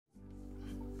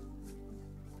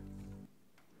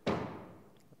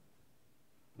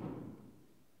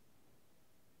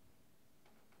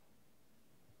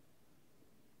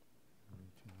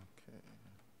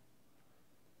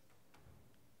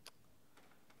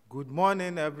Good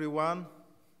morning, everyone,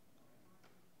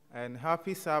 and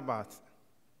happy Sabbath.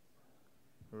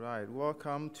 Right,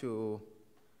 welcome to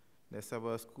the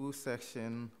Sabbath School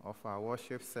section of our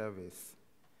worship service.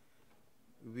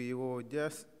 We will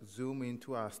just zoom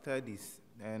into our studies,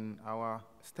 and our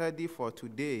study for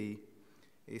today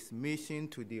is Mission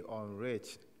to the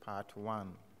Unreached, Part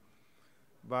 1.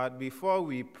 But before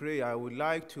we pray, I would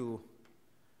like to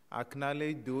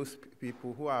acknowledge those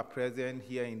people who are present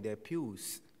here in the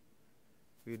pews.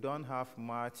 We don't have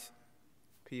much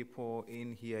people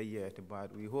in here yet,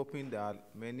 but we're hoping that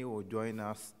many will join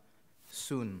us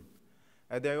soon.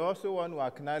 And I also want to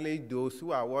acknowledge those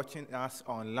who are watching us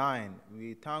online.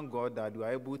 We thank God that we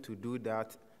are able to do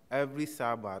that every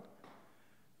Sabbath.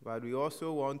 But we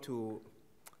also want to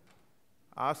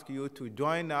ask you to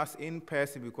join us in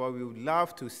person because we would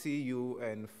love to see you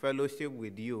and fellowship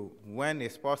with you when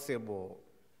it's possible.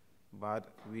 But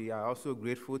we are also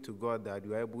grateful to God that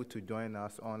you are able to join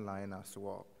us online as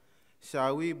well.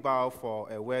 Shall we bow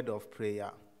for a word of prayer?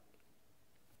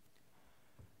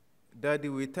 Daddy,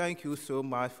 we thank you so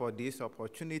much for this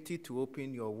opportunity to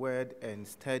open your word and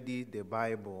study the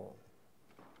Bible.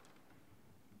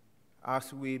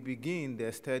 As we begin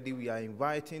the study, we are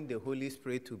inviting the Holy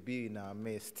Spirit to be in our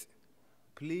midst.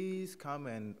 Please come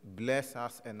and bless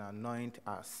us and anoint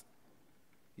us.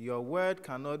 Your word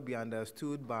cannot be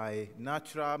understood by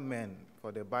natural men,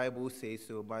 for the Bible says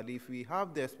so. But if we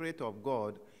have the Spirit of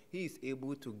God, He is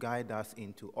able to guide us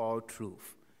into all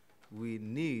truth. We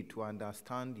need to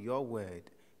understand your word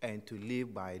and to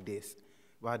live by this.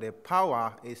 But the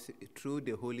power is through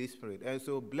the Holy Spirit. And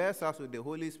so bless us with the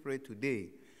Holy Spirit today,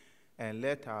 and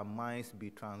let our minds be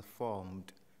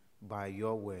transformed by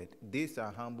your word. This is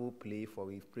a humble plea, for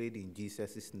we've prayed in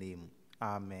Jesus' name.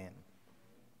 Amen.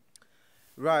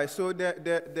 Right, so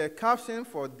the caption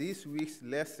for this week's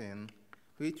lesson,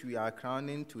 which we are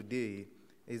crowning today,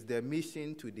 is the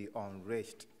mission to the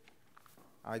unreached.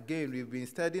 Again, we've been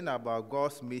studying about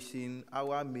God's mission,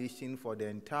 our mission for the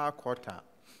entire quarter.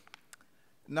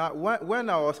 Now, when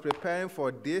I was preparing for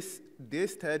this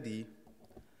study,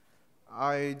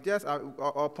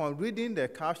 upon reading the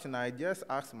caption, I just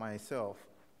asked myself,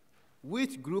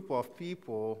 which group of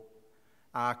people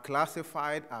are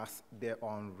classified as the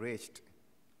unreached?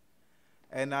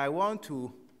 And I want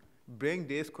to bring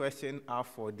this question up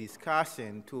for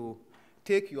discussion to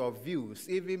take your views,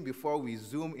 even before we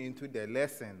zoom into the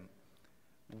lesson.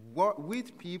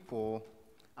 Which people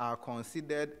are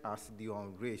considered as the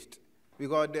unreached?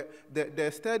 Because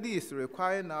the study is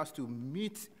requiring us to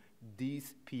meet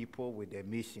these people with a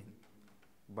mission.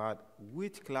 But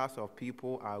which class of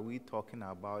people are we talking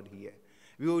about here?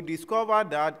 We will discover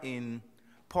that in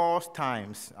Paul's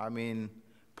times.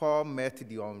 Paul met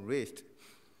the unreached.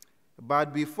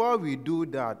 But before we do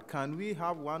that, can we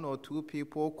have one or two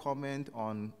people comment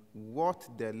on what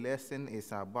the lesson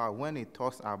is about when it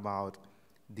talks about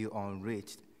the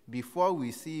unreached, before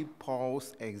we see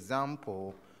Paul's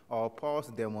example or Paul's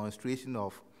demonstration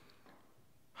of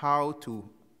how to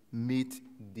meet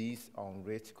this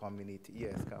unreached community?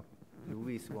 Yes,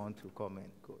 Luis want to comment.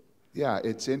 Good. Yeah,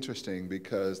 it's interesting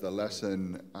because the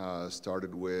lesson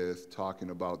started with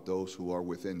talking about those who are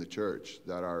within the church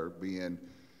that are being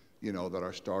that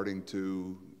are starting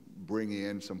to bring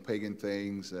in some pagan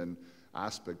things and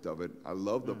aspect of it. I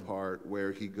love the part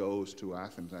where he goes to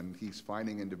Athens and he's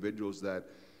finding individuals that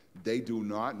they do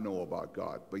not know about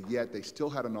God, but yet they still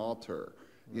had an altar,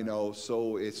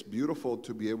 so it's beautiful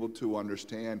to be able to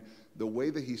understand the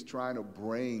way that he's trying to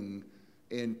bring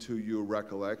into your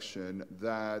recollection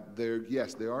that there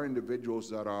are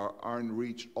individuals that are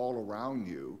unreached all around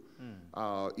you,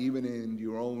 even in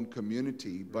your own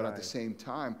community, but at the same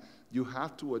time, you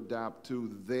have to adapt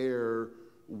to their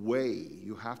way.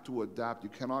 You have to adapt. You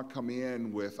cannot come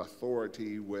in with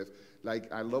authority,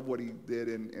 I love what he did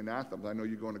in Athens. I know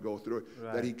you're going to go through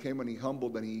it. That he came and he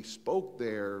humbled and he spoke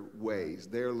their ways,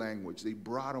 their language. They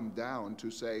brought him down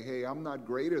to say, hey, I'm not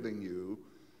greater than you.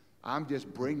 I'm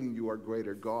just bringing you our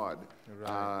greater God.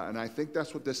 And I think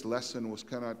that's what this lesson was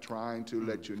kind of trying to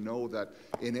let you know, that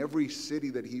in every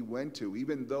city that he went to,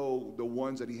 even though the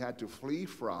ones that he had to flee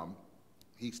from,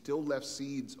 he still left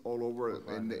seeds all over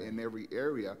in every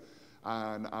area.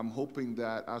 And I'm hoping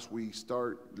that as we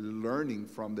start learning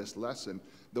from this lesson,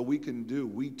 that we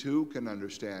too can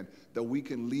understand that we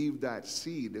can leave that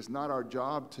seed. It's not our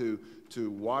job to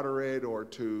water it or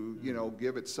to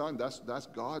give it sun. That's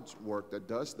God's work that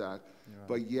does that. Yeah.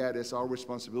 But yet it's our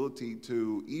responsibility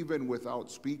to, even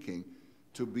without speaking,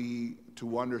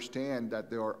 to understand that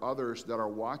there are others that are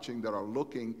watching, that are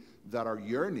looking, that are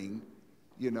yearning,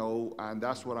 and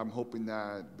that's what I'm hoping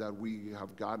that we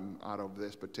have gotten out of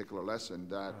this particular lesson,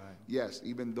 that yes,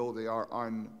 even though they are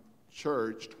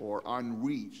unchurched or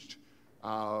unreached,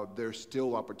 there's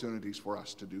still opportunities for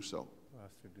us to do so. For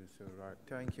us to do so, right.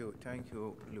 Thank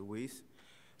you, Luis.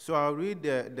 So I'll read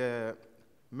the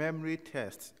memory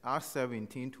text, Acts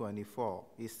 17:24.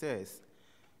 It says,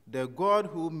 "The God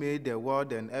who made the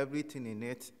world and everything in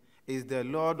it is the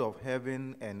Lord of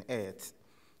heaven and earth,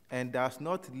 and does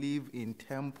not live in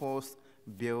temples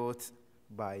built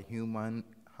by human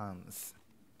hands."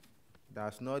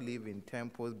 Does not live in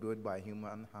temples built by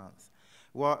human hands.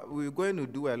 Well, we're going to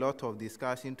do a lot of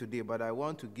discussion today, but I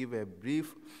want to give a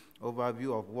brief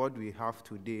overview of what we have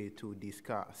today to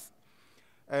discuss.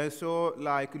 And so,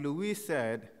 like Louis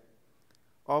said,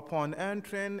 upon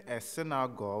entering a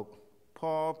synagogue,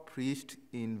 Paul preached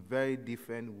in very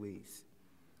different ways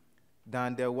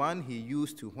than the one he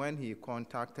used to when he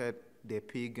contacted the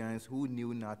pagans who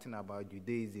knew nothing about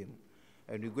Judaism.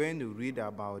 And we're going to read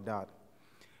about that.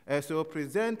 And so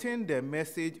presenting the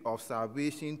message of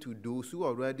salvation to those who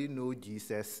already know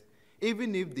Jesus,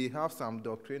 even if they have some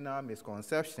doctrinal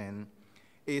misconception,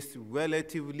 is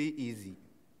relatively easy.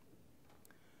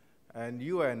 And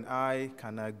you and I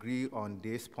can agree on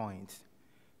this point.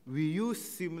 We use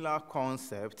similar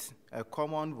concepts, a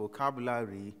common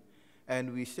vocabulary,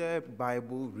 and we share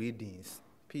Bible readings.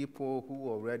 People who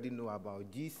already know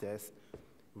about Jesus,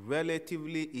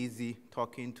 relatively easy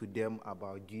talking to them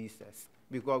about Jesus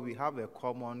because we have a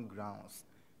common grounds.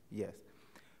 Yes.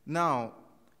 Now,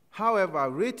 however,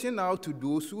 reaching out to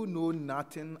those who know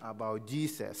nothing about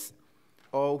Jesus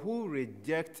or who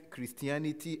reject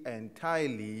Christianity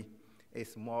entirely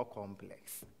is more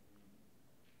complex.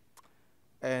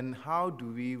 And how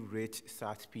do we reach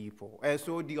such people? And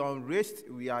so the unreached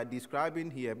we are describing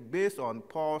here, based on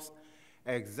Paul's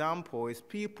example, is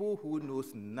people who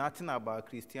knows nothing about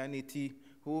Christianity,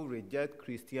 who reject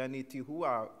Christianity, who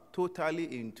are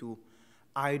totally into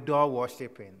idol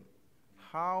worshiping.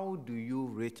 How do you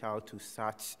reach out to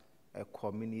such a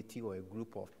community or a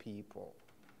group of people?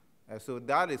 And so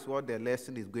that is what the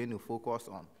lesson is going to focus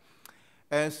on.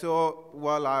 And so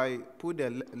while I put the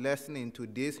lesson into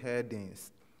these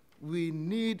headings, we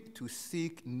need to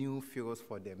seek new fields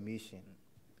for the mission.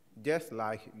 Just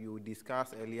like you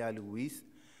discussed earlier, Luis,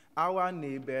 our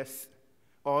neighbors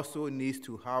also need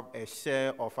to have a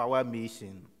share of our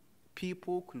mission,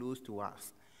 people close to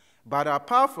us. But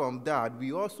apart from that,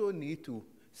 we also need to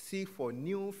seek for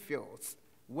new fields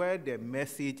where the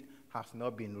message has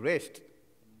not been reached.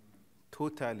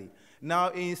 Totally. Now,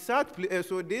 in such places,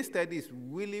 so this study is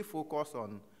really focused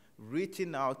on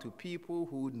reaching out to people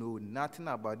who know nothing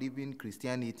about even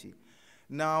Christianity.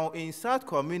 Now, in such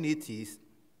communities,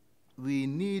 we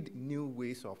need new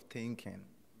ways of thinking.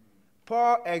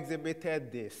 Paul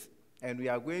exhibited this, and we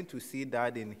are going to see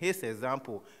that in his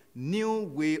example, new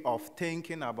way of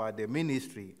thinking about the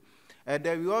ministry. And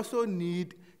then we also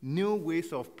need new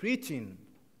ways of preaching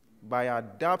by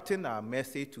adapting our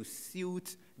message to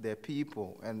suit the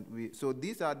people. And so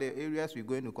these are the areas we're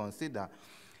going to consider.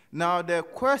 Now, the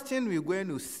question we're going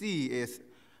to see is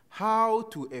how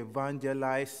to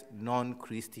evangelize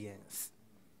non-Christians.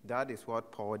 That is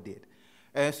what Paul did.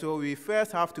 And so we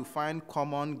first have to find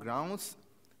common grounds,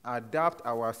 adapt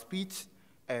our speech,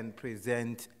 and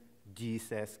present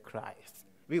Jesus Christ.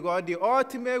 Because the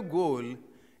ultimate goal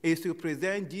is to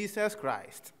present Jesus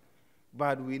Christ.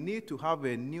 But we need to have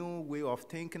a new way of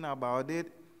thinking about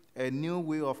it, a new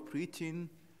way of preaching,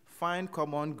 find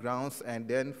common grounds, and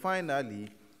then finally,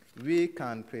 we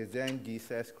can present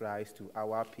Jesus Christ to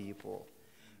our people.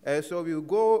 And so we'll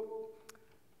go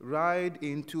right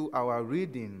into our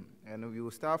reading, and we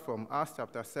will start from Acts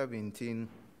chapter 17,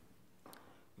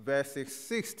 verses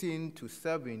 16 to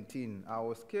 17. I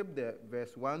will skip the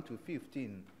verse 1 to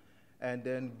 15, and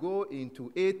then go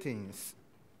into 18,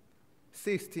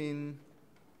 16,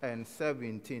 and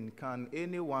 17. Can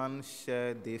anyone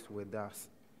share this with us?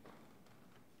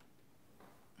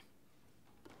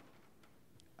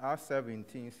 Acts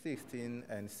 17, 16,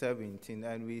 and 17.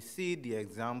 And we see the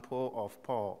example of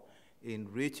Paul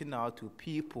in reaching out to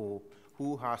people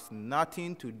who has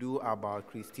nothing to do about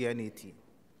Christianity.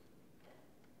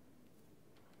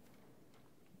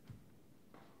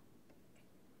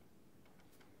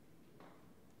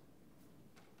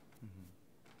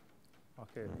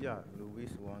 Okay, yeah, Luis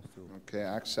wants to. Okay,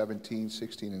 Acts 17,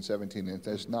 16, and 17. It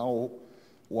says, "Now,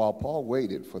 while Paul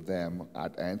waited for them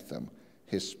at Anthem,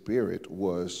 his spirit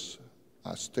was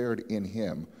stirred in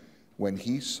him when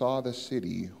he saw the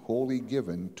city wholly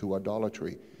given to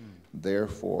idolatry.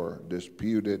 Therefore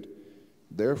disputed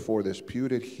Therefore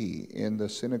disputed he in the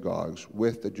synagogues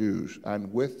with the Jews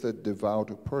and with the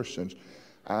devout persons,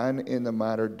 and in the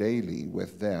matter daily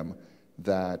with them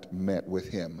that met with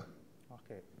him.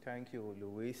 Okay, thank you,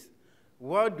 Luis.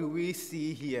 What do we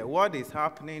see here? What is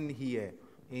happening here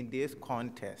in this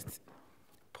context?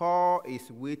 Paul is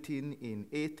waiting in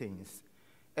Athens,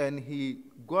 and he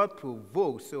got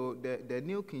provoked. So the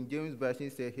New King James Version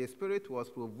says his spirit was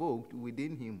provoked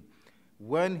within him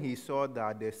when he saw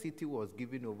that the city was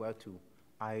given over to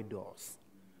idols.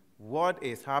 What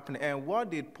is happening? And what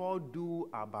did Paul do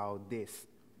about this?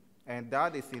 And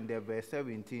that is in the verse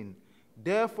 17.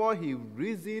 Therefore he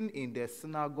reasoned in the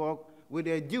synagogue with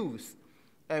the Jews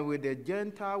and with the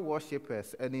Gentile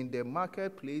worshippers, and in the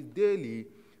marketplace daily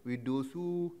with those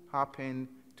who happen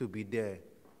to be there.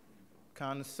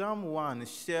 Can someone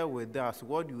share with us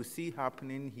what you see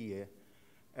happening here,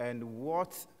 and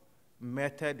what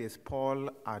method is Paul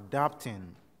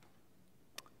adapting,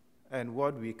 and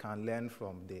what we can learn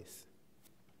from this?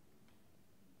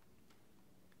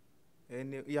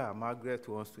 Yeah, Margaret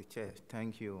wants to share.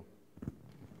 Thank you.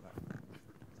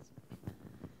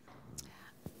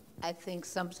 I think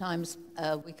sometimes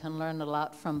we can learn a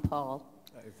lot from Paul.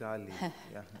 Exactly.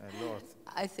 Yeah, a lot.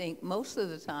 I think most of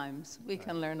the times we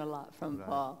can learn a lot from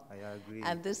Paul. I agree.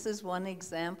 And this is one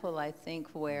example, I think,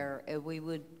 where we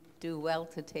would do well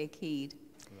to take heed.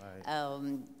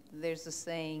 Right. There's a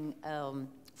saying,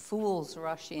 fools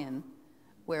rush in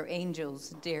where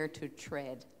angels dare to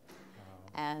tread.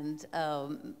 And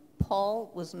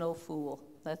Paul was no fool,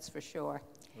 that's for sure.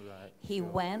 Right. He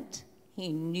went,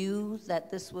 he knew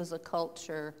that this was a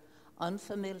culture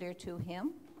unfamiliar to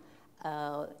him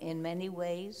in many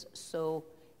ways, so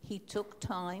he took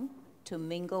time to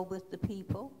mingle with the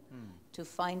people, to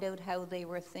find out how they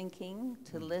were thinking,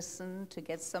 to listen, to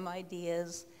get some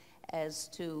ideas as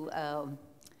to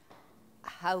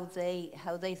how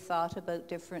they thought about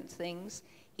different things.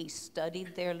 He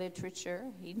studied their literature.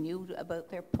 He knew about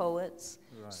their poets.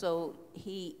 Right. So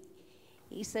he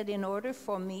said, in order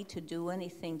for me to do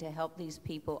anything to help these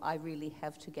people, I really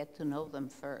have to get to know them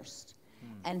first.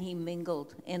 And he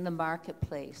mingled in the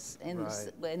marketplace. In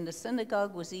the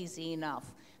synagogue was easy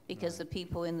enough, because the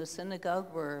people in the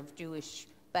synagogue were of Jewish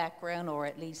background, or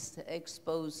at least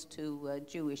exposed to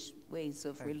Jewish ways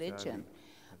of religion.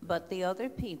 But the other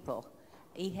people,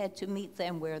 he had to meet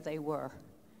them where they were.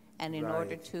 And in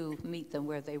order to meet them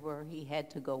where they were, he had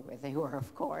to go where they were,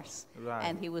 of course. Right.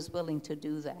 And he was willing to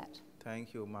do that.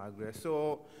 Thank you, Margaret.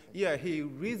 So, yeah, he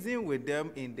reasoned with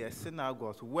them in the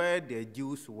synagogues where the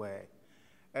Jews were.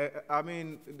 I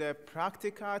mean, the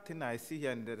practical thing I see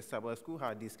here, and the Sabbath school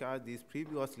had discussed this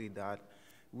previously, that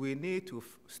we need to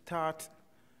start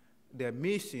the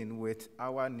mission with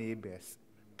our neighbors,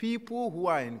 people who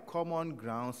are in common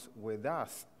grounds with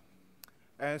us.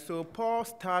 And so Paul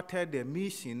started the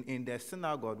mission in the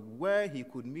synagogue where he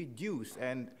could meet Jews,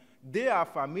 and they are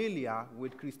familiar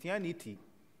with Christianity.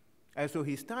 And so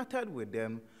he started with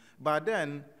them, but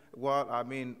then, well, I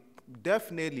mean,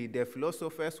 definitely the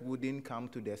philosophers wouldn't come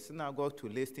to the synagogue to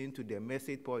listen to the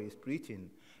message Paul is preaching.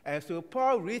 And so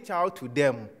Paul reached out to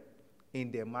them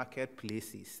in the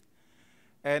marketplaces.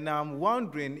 And I'm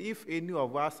wondering if any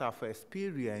of us have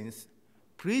experienced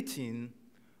preaching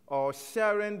or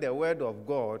sharing the word of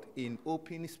God in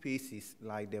open spaces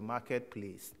like the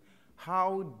marketplace.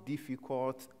 How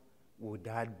difficult would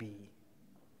that be?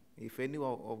 If any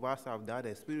of us have that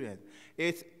experience.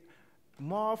 It's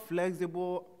more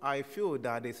flexible. I feel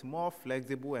that it's more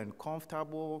flexible and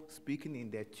comfortable speaking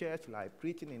in the church, like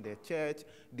preaching in the church,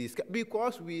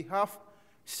 because we have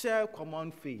shared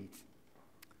common faith.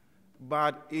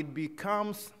 But it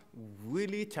becomes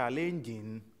really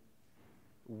challenging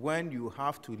when you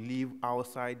have to live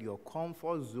outside your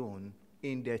comfort zone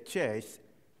in the church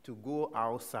to go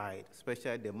outside,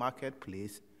 especially the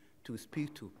marketplace, to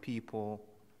speak to people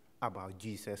about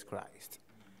Jesus Christ.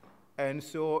 And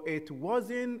so it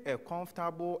wasn't a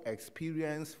comfortable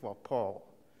experience for Paul,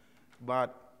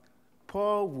 but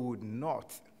Paul would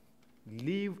not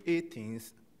leave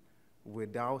Athens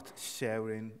without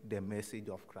sharing the message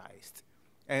of Christ.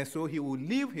 And so he would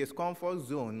leave his comfort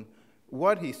zone,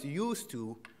 what he's used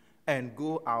to, and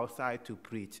go outside to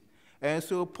preach. And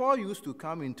so Paul used to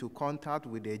come into contact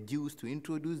with the Jews to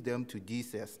introduce them to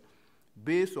Jesus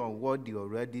based on what they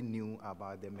already knew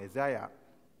about the Messiah.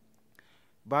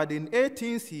 But in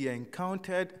Athens, he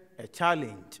encountered a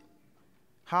challenge: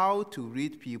 how to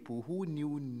reach people who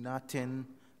knew nothing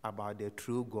about the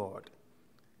true God.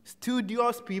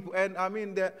 Studious people, and I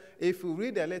mean, if you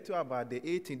read a little about the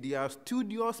Athens, they are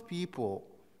studious people,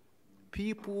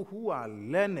 people who are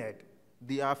learned,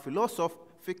 they are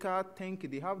philosophical thinking,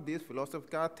 they have this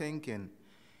philosophical thinking,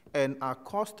 and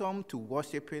accustomed to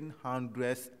worshiping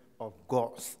hundreds of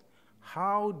gods.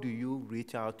 How do you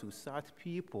reach out to such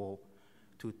people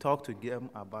to talk to them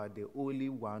about the only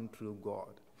one true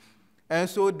God? And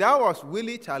so that was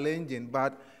really challenging.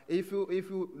 But if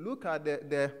you look at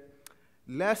the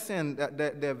lesson,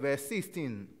 the verse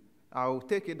 16, I'll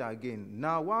take it again.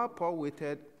 Now, while Paul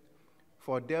waited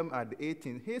for them at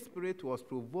 18, his spirit was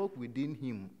provoked within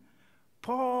him.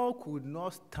 Paul could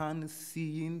not stand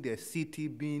seeing the city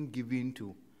being given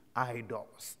to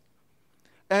idols.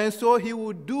 And so he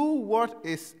would do what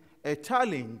is a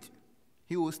challenge.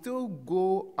 He would still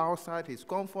go outside his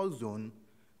comfort zone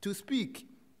to speak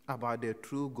about the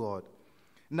true God.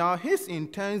 Now, his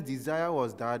intense desire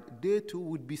was that they too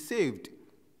would be saved.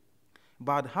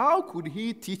 But how could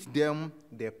he teach them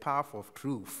the path of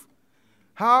truth?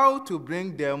 How to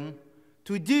bring them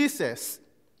to Jesus?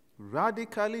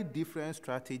 Radically different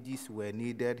strategies were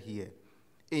needed here.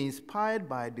 Inspired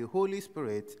by the Holy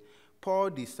Spirit, Paul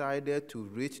decided to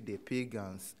reach the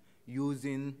pagans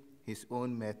using his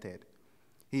own method.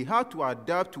 He had to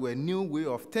adapt to a new way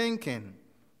of thinking.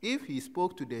 If he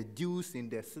spoke to the Jews in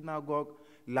the synagogue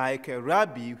like a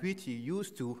rabbi, which he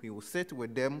used to, he would sit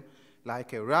with them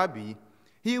like a rabbi,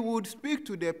 he would speak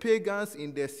to the pagans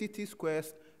in the city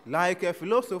squares like a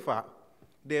philosopher.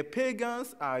 The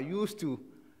pagans are used to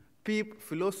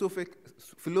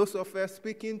philosophers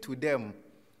speaking to them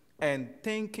and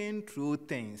thinking through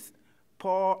things.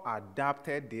 Paul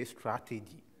adapted this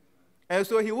strategy. And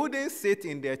so he wouldn't sit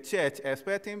in the church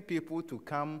expecting people to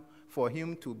come for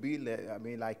him to be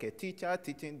like a teacher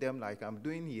teaching them like I'm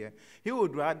doing here. He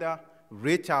would rather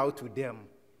reach out to them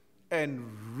and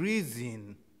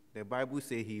reason. The Bible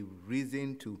says he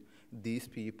reasoned to these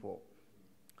people.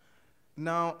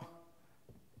 Now,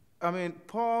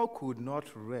 Paul could not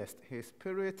rest. His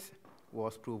spirit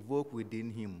was provoked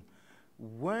within him.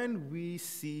 When we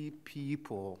see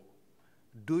people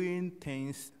doing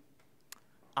things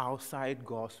outside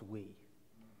God's way,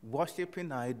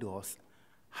 worshiping idols,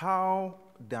 how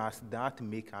does that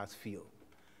make us feel?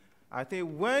 I think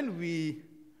when we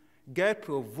get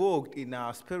provoked in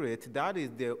our spirit, that is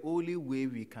the only way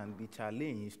we can be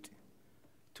challenged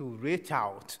to reach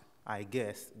out, I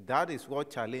guess. That is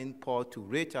what challenged Paul to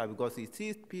reach out, because he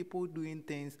sees people doing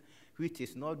things which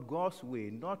is not God's way,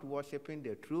 not worshiping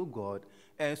the true God,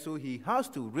 and so he has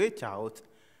to reach out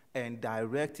and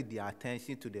direct the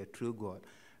attention to the true God.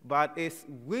 But it's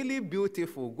really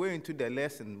beautiful going to the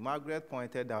lesson. Margaret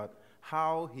pointed out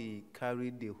how he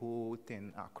carried the whole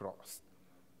thing across.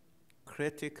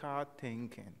 Critical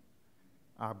thinking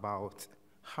about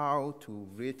how to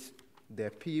reach the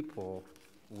people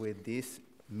with this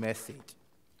message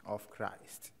of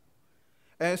Christ.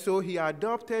 And so he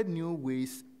adopted new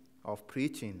ways of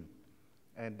preaching,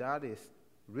 and that is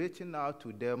reaching out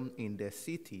to them in the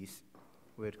cities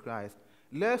with Christ.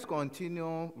 Let's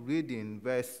continue reading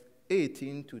verse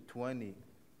 18 to 20,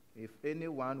 if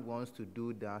anyone wants to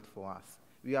do that for us.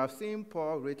 We have seen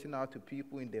Paul reaching out to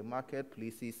people in the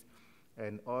marketplaces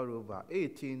and all over.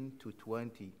 18 to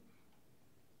 20.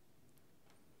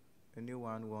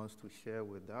 Anyone wants to share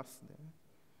with us then?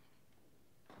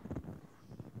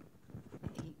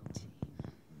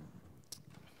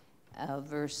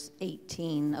 Verse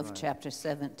 18 of chapter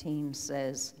 17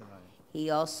 says, he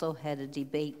also had a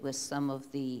debate with some of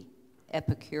the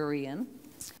Epicurean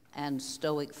and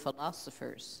Stoic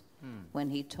philosophers. When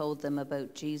he told them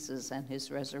about Jesus and his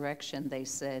resurrection, they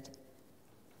said,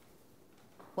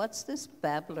 "What's this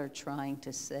babbler trying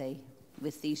to say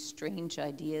with these strange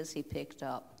ideas he picked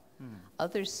up?"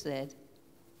 Others said,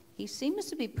 "He seems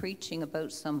to be preaching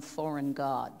about some foreign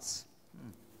gods."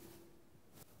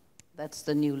 That's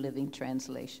the New Living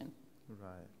Translation.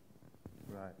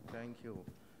 Right. Thank you.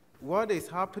 What is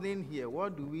happening here?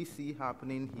 What do we see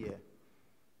happening here?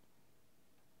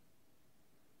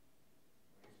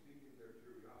 Speaking their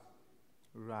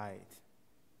curiosity. Right.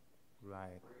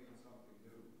 Bringing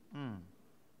something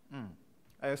new.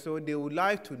 And so they would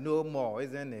like to know more,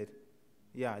 isn't it?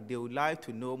 Yeah, they would like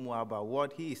to know more about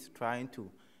what he is trying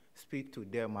to speak to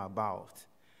them about.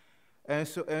 And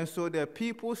so the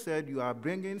people said, "You are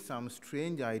bringing some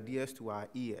strange ideas to our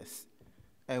ears,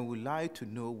 and we'd like to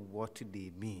know what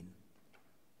they mean."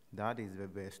 That is the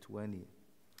verse 20.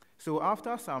 So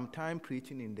after some time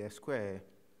preaching in the square,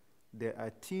 the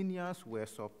Athenians were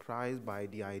surprised by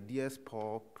the ideas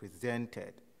Paul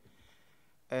presented.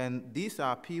 And these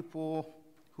are people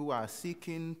who are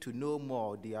seeking to know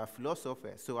more. They are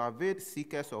philosophers. So avid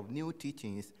seekers of new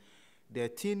teachings, the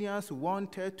Athenians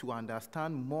wanted to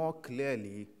understand more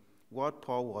clearly what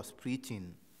Paul was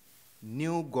preaching.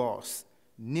 New gods,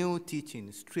 new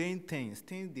teachings, strange things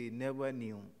they never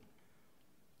knew.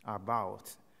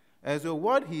 about. And so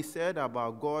what he said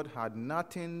about God had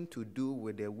nothing to do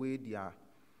with the way their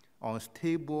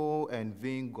unstable and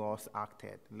vain gods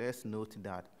acted. Let's note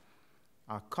that.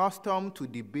 Accustomed to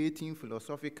debating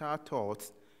philosophical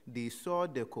thoughts, they saw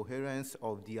the coherence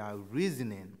of their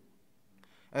reasoning.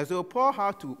 And so Paul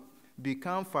had to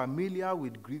become familiar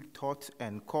with Greek thought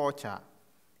and culture.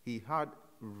 He had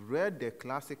read the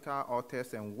classical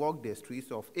authors and walked the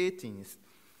streets of Athens,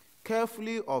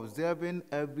 carefully observing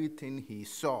everything he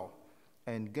saw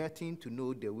and getting to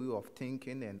know the way of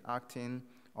thinking and acting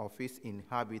of its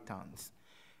inhabitants.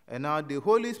 And now the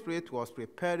Holy Spirit was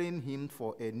preparing him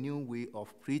for a new way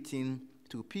of preaching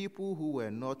to people who were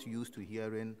not used to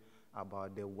hearing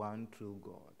about the one true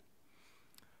God.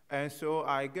 And so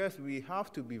I guess we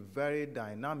have to be very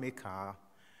dynamical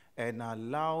and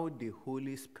allow the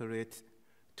Holy Spirit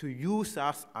to use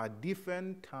us at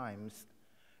different times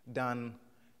than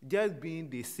just being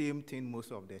the same thing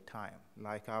most of the time.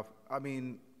 Like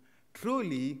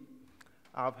truly,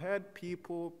 I've heard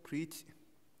people preach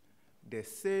the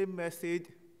same message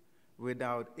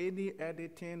without any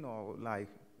editing or like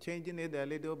changing it a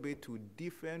little bit to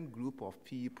different group of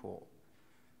people.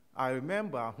 I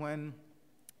remember when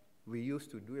we used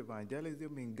to do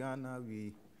evangelism in Ghana,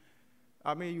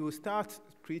 you start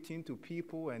preaching to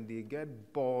people and they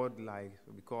get bored,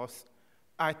 because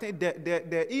I think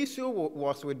the issue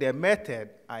was with the method,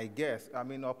 I guess.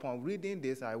 Upon reading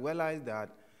this, I realized that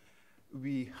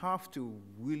we have to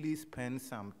really spend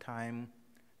some time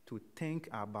to think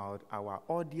about our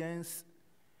audience,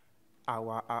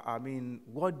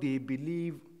 what they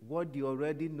believe, what they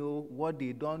already know, what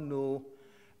they don't know,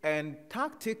 and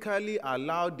tactically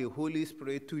allow the Holy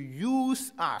Spirit to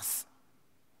use us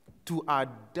to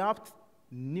adapt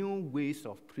new ways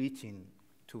of preaching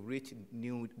to reach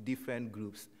different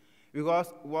groups.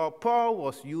 Because Paul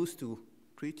was used to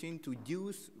preaching to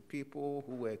Jews, people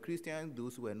who were Christians,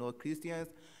 those who were not Christians.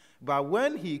 But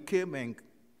when he came and,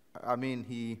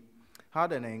 he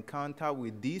had an encounter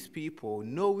with these people,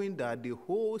 knowing that the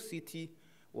whole city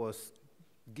was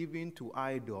given to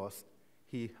idols,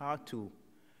 he had to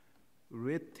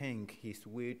rethink his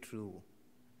way through.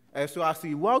 And so as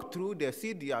he walked through the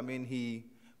city, he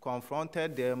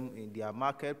confronted them in their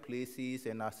marketplaces,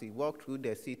 and as he walked through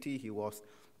the city, he was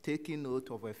taking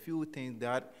note of a few things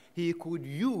that he could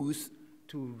use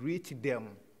to reach them.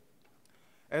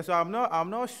 And so I'm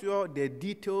not sure the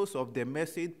details of the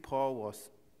message Paul was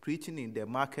preaching in the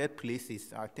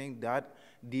marketplaces. I think that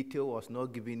detail was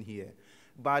not given here.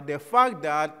 But the fact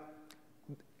that,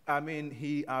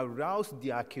 he aroused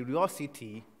their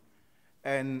curiosity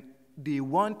and they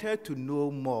wanted to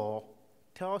know more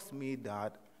tells me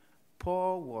that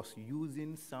Paul was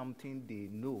using something they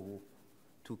know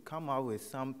to come out with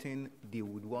something they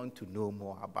would want to know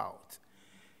more about.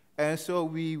 And so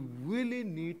we really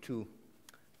need to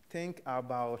think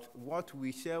about what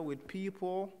we share with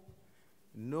people,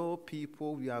 know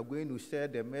people we are going to share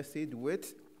the message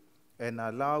with, and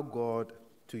allow God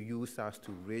to use us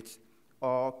to reach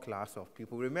all class of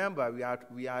people. Remember,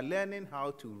 we are learning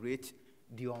how to reach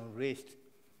the unreached.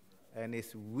 And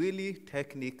it's really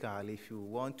technical. If you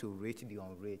want to reach the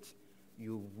unreached,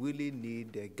 you really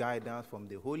need the guidance from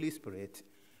the Holy Spirit,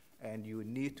 and you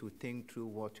need to think through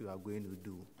what you are going to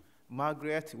do.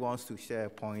 Margaret wants to share a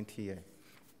point here.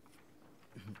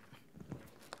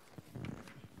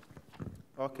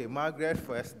 Okay, Margaret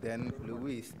first, then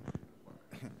Louise.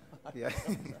 Yeah.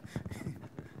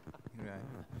 Right.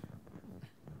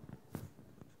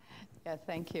 Yeah,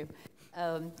 thank you.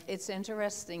 It's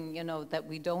interesting, that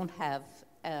we don't have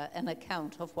an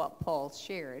account of what Paul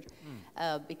shared,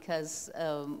 because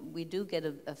we do get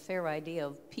a fair idea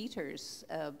of Peter's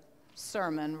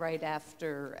sermon right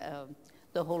after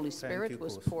the Holy Spirit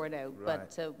was poured out.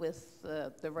 Right. But with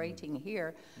the writing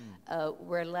here,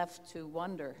 we're left to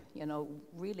wonder,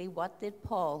 really what did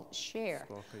Paul share?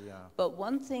 Yeah. But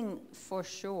one thing for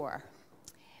sure,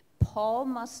 Paul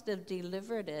must have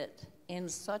delivered it in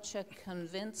such a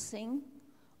convincing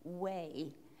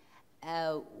way,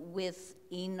 with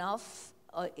enough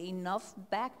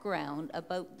background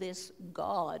about this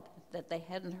God that they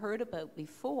hadn't heard about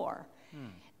before,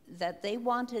 that they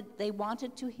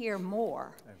wanted to hear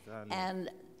more. Exactly. And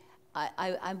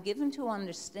I'm given to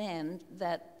understand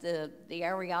that the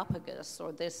Areopagus,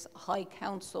 or this high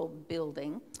council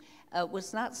building,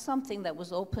 was not something that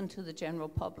was open to the general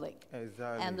public.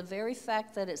 Exactly. And the very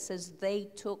fact that it says they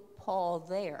took Paul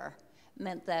there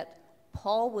meant that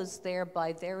Paul was there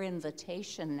by their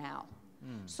invitation now.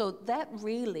 So that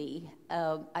really,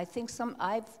 I think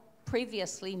I've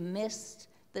previously missed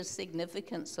the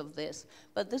significance of this,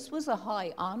 but this was a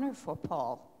high honor for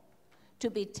Paul to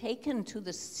be taken to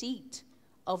the seat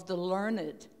of the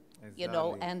learned, you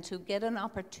know, Exactly. and to get an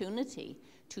opportunity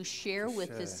to share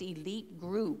with this share. elite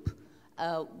group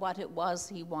what it was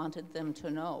he wanted them to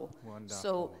know.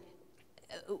 So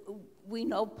we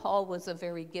know Paul was a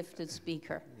very gifted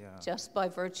speaker, Yeah. just by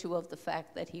virtue of the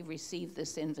fact that he received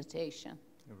this invitation.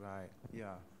 Right,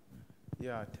 yeah.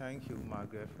 Yeah, thank you,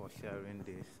 Margaret, for sharing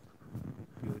this.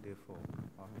 Beautiful.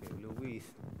 Okay,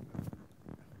 Louise.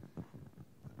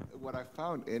 What I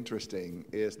found interesting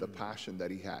is the passion that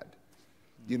he had.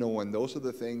 You know, and those are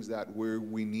the things that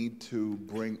we need to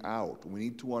bring out. We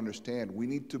need to understand. We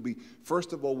need to be,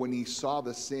 first of all, when he saw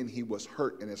the sin, he was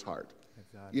hurt in his heart.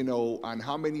 Exactly. You know, and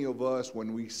how many of us,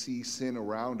 when we see sin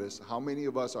around us, how many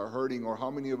of us are hurting, or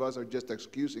how many of us are just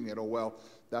excusing it? Oh, well,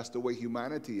 that's the way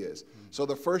humanity is. So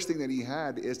the first thing that he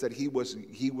had is that he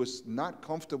was not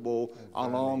comfortable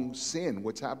along sin,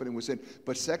 what's happening with sin.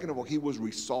 But second of all, he was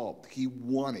resolved. He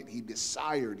wanted, he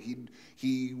desired,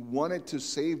 he wanted to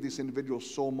save this individual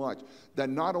so much that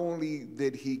not only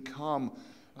did he come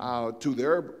to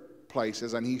their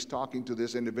places, and he's talking to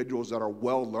these individuals that are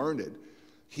well learned,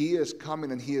 he is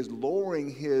coming and he is lowering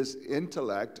his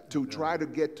intellect to try to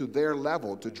get to their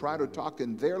level, to try to talk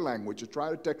in their language, to try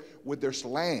to talk with their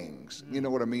slangs. You know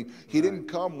what I mean? He didn't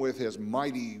come with his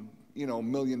mighty, you know, $1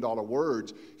 million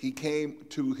words. He came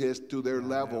to their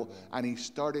level, and he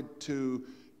started to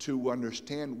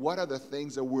understand what are the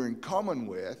things that we're in common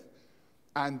with.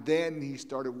 And then he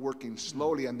started working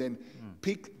slowly and then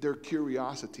piqued their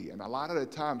curiosity. And a lot of the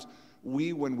times,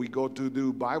 when we go to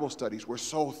do Bible studies, we're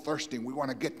so thirsty. We want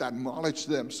to get that knowledge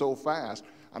to them so fast.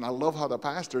 And I love how the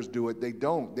pastors do it. They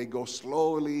don't. They go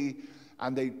slowly,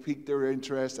 and they pique their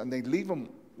interest, and they leave them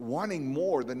wanting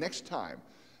more the next time.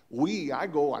 I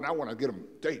go, and I want to get them,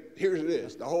 hey, here it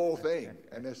is, the whole thing.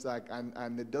 And it's like,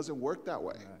 and it doesn't work that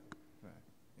way. Right,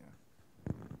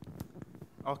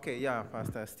 yeah. Okay, yeah,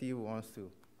 Pastor Steve wants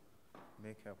to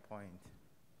make a point.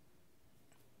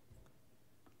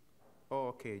 Oh,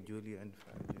 okay, Juliana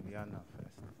first.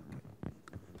 Okay.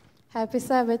 Happy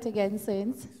Sabbath again,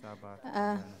 saints. Happy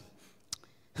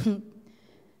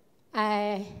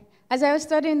Sabbath. As I was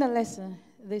studying the lesson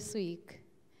this week,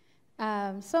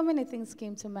 so many things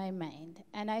came to my mind,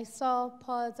 and I saw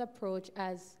Paul's approach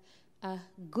as a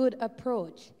good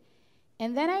approach.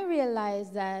 And then I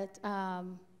realized that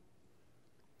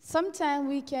sometimes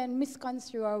we can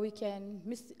misconstrue, or we can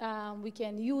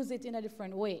use it in a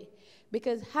different way.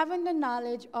 Because having the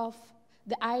knowledge of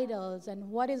the idols and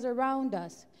what is around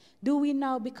us, do we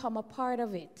now become a part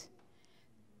of it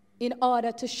in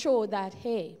order to show that,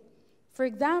 hey, for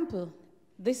example,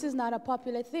 this is not a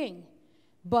popular thing,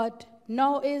 but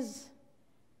now is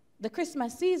the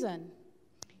Christmas season.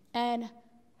 And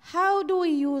how do we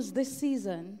use this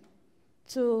season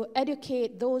to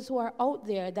educate those who are out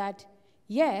there that,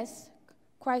 yes,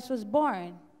 Christ was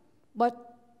born, but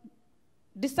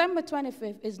December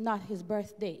 25th is not his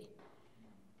birthday?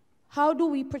 How do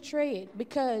we portray it?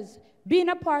 Because being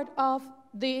a part of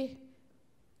the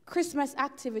Christmas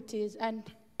activities and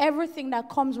everything that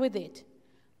comes with it,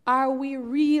 are we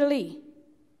really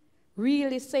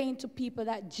saying to people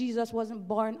that Jesus wasn't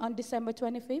born on December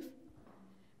 25th?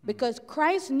 Because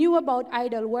Christ knew about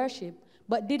idol worship,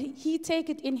 but did he take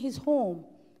it in his home?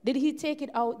 Did he take it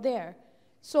out there?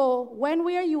 So when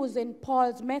we are using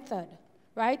Paul's method,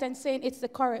 right, and saying it's the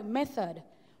correct method,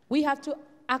 we have to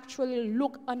actually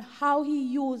look on how he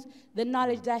used the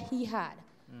knowledge that he had.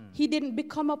 He didn't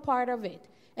become a part of it.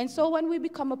 And so when we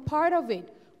become a part of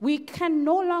it, we can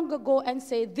no longer go and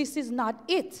say this is not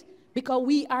it, because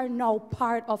we are now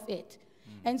part of it.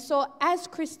 And so as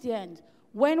Christians,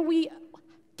 when we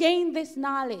gain this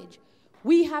knowledge,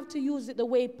 we have to use it the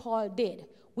way Paul did.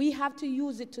 We have to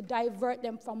use it to divert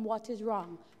them from what is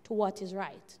wrong to what is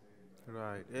right.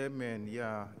 Right, amen.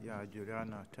 Yeah,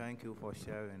 Juliana, thank you for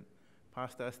sharing.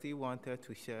 Pastor Steve wanted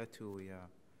to share too, yeah.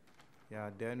 Yeah,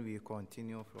 then we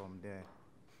continue from there.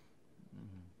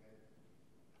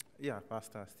 Yeah,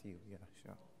 Pastor Steve, yeah,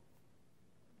 sure.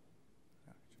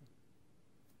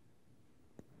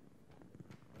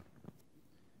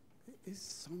 It's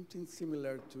something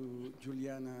similar to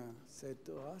Juliana said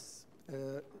to us.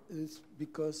 It's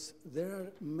because there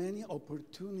are many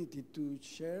opportunities to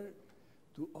share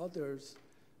to others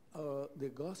the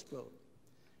gospel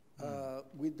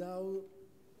without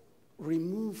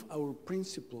remove our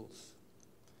principles.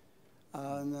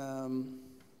 And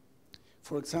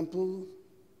for example,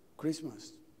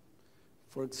 Christmas.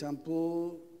 For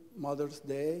example, Mother's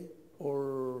Day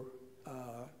or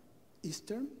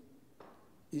Easter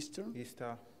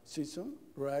season,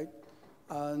 right?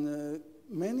 And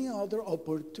many other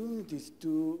opportunities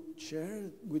to share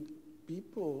with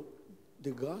people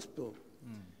the gospel.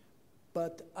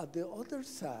 But at the other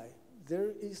side,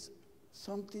 there is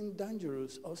something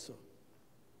dangerous also.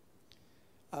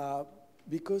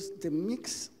 Because the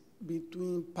mix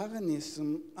between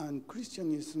paganism and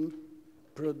Christianism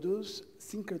produce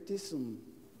syncretism.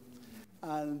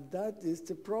 And that is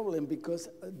the problem, because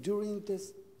during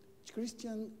this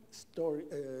Christian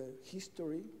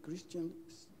history,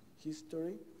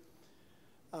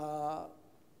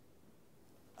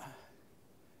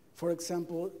 for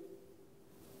example,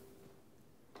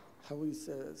 how is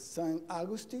Saint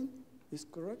Augustine, is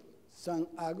correct? Saint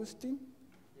Augustine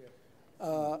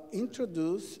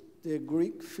introduced the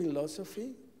Greek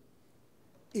philosophy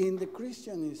in the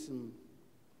Christianism.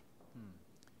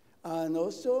 And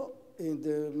also in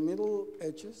the Middle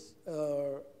Ages,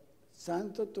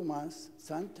 Saint Thomas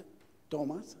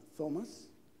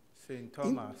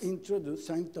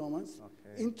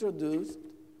introduced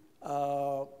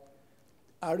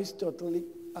Aristotle,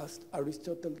 as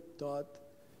Aristotle taught,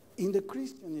 in the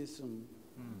Christianism.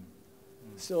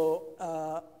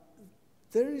 So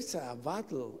there is a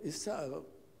battle, it's a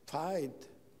fight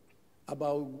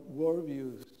about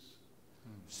worldviews.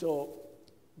 So,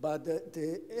 but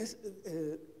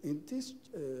in this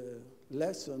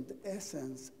lesson, the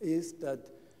essence is that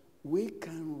we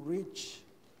can reach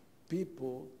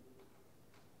people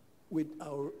with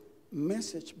our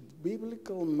message,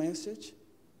 biblical message,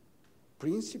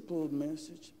 principled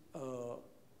message,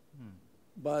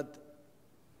 but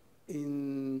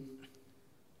in,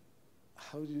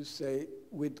 how do you say,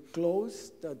 with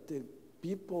clothes that the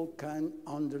people can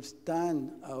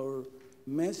understand our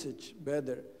message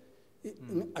better.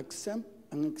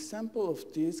 An example of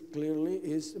this clearly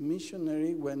is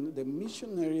missionary, when the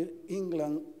missionary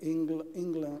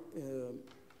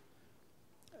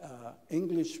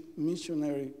English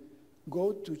missionary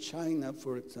go to China,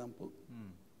 for example,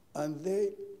 and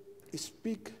they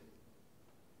speak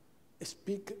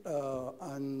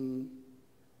and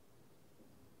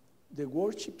the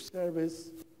worship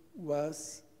service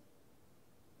was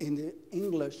in the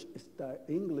English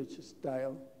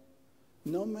style.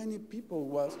 Not many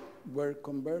people were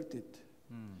converted.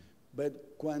 But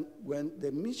when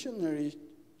the missionary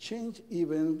changed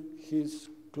even his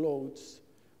clothes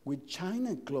with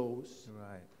China clothes,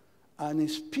 and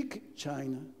speak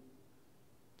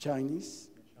Chinese,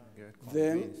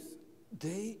 then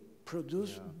they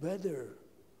produce better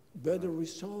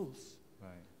results.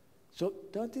 So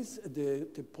that is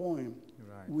the point.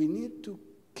 We need to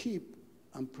keep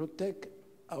and protect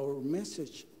our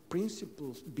message,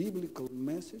 principles, biblical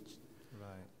message,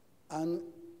 and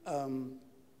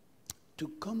to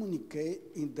communicate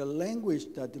in the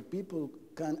language that the people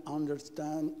can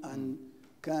understand and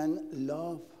can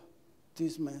love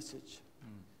this message.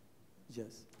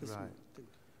 Yes.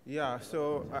 Yeah,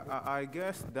 so I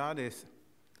guess that is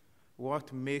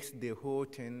what makes the whole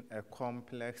thing a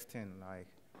complex thing, like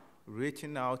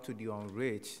reaching out to the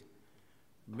unreached.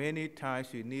 Many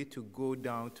times you need to go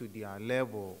down to their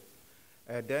level.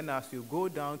 And then as you go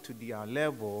down to their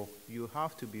level, you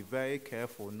have to be very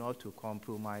careful not to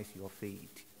compromise your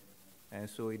faith. And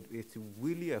so it's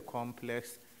really a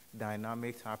complex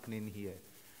dynamic happening here.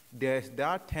 There's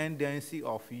that tendency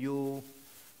of you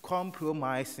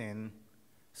compromising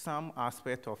some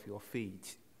aspect of your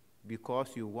faith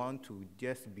because you want to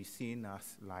just be seen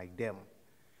as like them.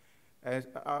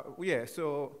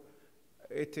 So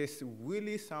it is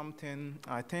really something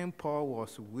I think Paul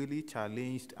was really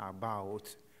challenged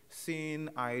about, seeing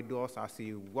idols as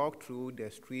he walked through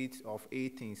the streets of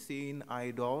Athens, seeing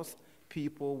idols,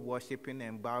 people worshiping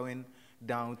and bowing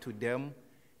down to them.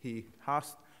 He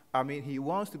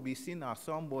wants to be seen as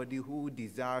somebody who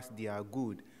desires their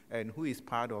good and who is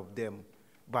part of them,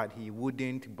 but he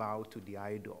wouldn't bow to the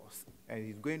idols. And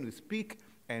he's going to speak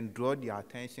and draw the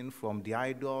attention from the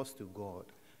idols to God.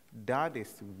 That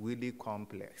is really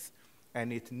complex.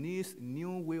 And it needs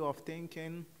new way of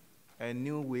thinking, a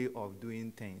new way of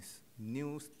doing things,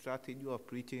 new strategy of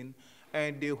preaching.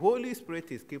 And the Holy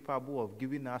Spirit is capable of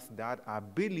giving us that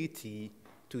ability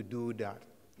to do that,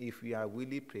 if we are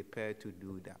really prepared to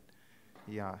do that.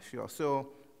 Yeah, sure. So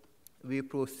we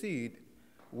proceed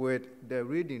with the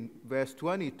reading, verse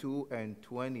 22 and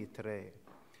 23.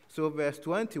 So verse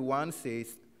 21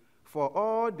 says, "For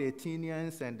all the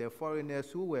Athenians and the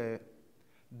foreigners who were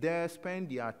there spent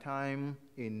their time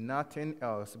in nothing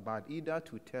else but either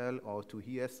to tell or to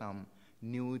hear some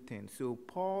new thing." So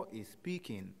Paul is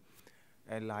speaking,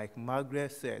 and like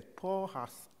Margaret said, Paul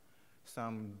has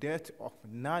some depth of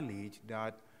knowledge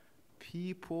that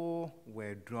people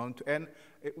were drawn to. And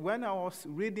when I was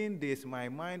reading this, my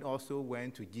mind also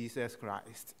went to Jesus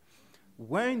Christ.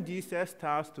 When Jesus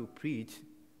starts to preach,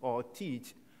 or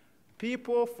teach,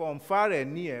 people from far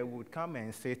and near would come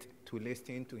and sit to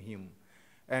listen to him.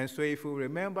 And so if you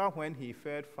remember when he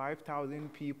fed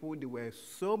 5,000 people, there were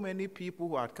so many people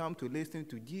who had come to listen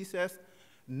to Jesus,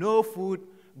 no food,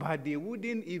 but they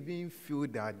wouldn't even feel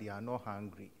that they are not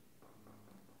hungry.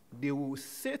 They will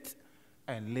sit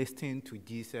and listen to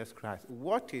Jesus Christ.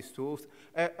 What is so,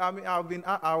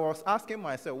 I was asking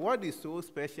myself, what is so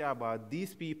special about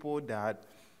these people that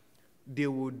they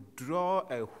would draw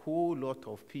a whole lot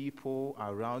of people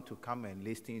around to come and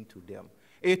listen to them?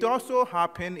 It also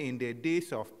happened in the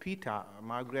days of Peter,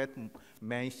 Margaret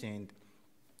mentioned.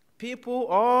 People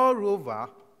all over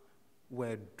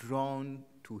were drawn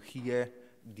to hear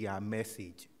their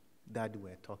message that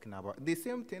we're talking about. The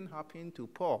same thing happened to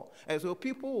Paul. And so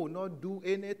people will not do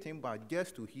anything but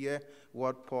just to hear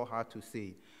what Paul had to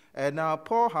say. And now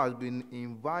Paul has been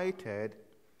invited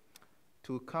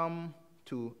to come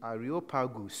to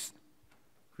Areopagus,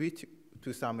 which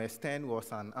to some extent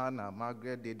was an honor.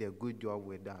 Margaret did a good job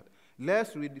with that.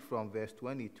 Let's read from verse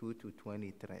 22 to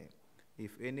 23,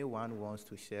 if anyone wants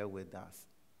to share with us.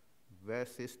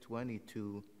 Verses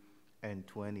 22 and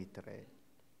 23.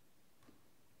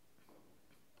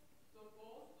 So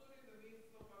Paul stood in the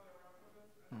midst of other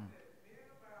Areopagus and said, Men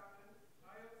of Athens,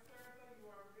 I observe that you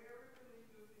are very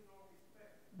religious in all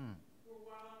respects. For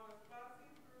while I was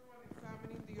passing through and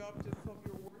examining the objects of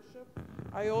your worship,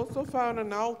 I also found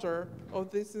an altar of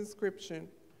this inscription,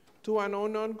 to an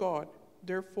unknown God.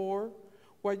 Therefore,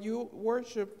 what you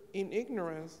worship in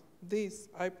ignorance, this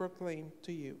I proclaim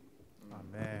to you.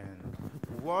 Amen.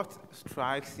 What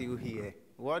strikes you here?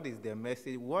 What is the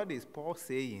message? What is Paul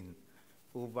saying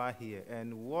over here?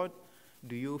 And what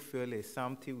do you feel is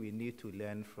something we need to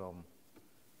learn from?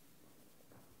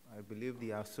 I believe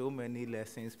there are so many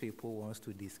lessons people want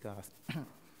to discuss.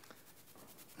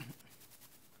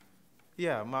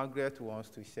 Yeah, Margaret wants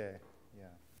to share.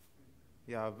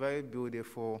 Yeah, very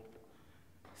beautiful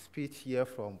speech here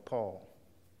from Paul.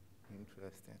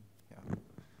 Interesting. Yeah.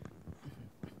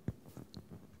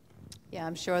 Yeah,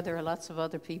 I'm sure there are lots of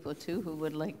other people too who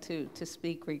would like to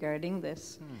speak regarding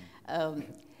this.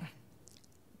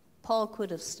 Paul could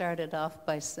have started off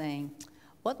by saying,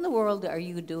 what in the world are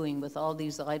you doing with all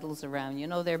these idols around? You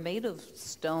know, they're made of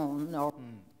stone, or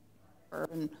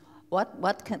and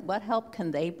what help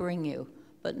can they bring you?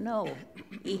 But no,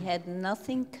 he had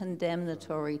nothing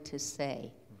condemnatory to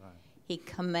say. Right. He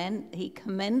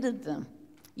commended them.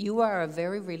 You are a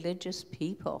very religious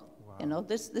people. Wow. You know,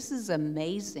 this is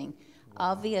amazing.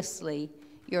 Wow. Obviously,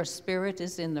 your spirit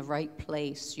is in the right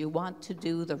place. You want to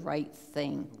do the right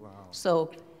thing. Wow.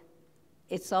 So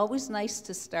it's always nice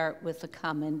to start with a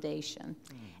commendation.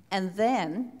 And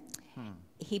then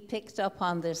he picked up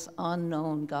on this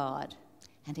unknown God.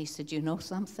 And he said, you know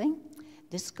something?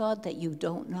 This God that you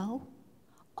don't know,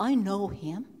 I know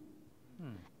him.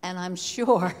 And I'm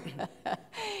sure,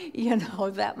 you know,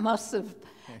 that must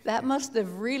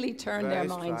have really turned their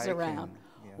minds around.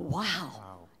 Yeah.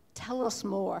 Wow. Tell us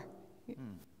more.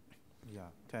 Yeah,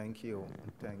 thank you.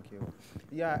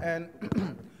 Yeah, and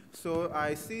so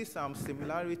I see some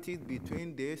similarities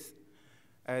between this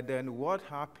and then what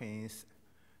happens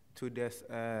to this,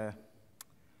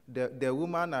 the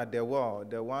woman at the well,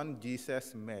 the one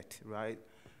Jesus met, right?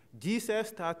 Jesus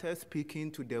started speaking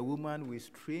to the woman with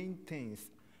strange things.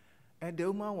 And the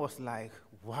woman was like,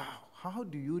 wow, how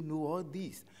do you know all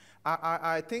this?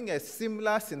 I think a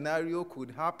similar scenario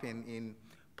could happen in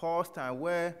Paul's time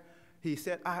where he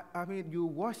said, I mean, you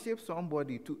worship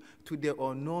somebody to the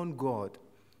unknown God,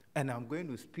 and I'm going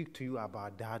to speak to you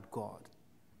about that God.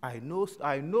 I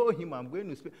know him, I'm going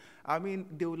to speak. I mean,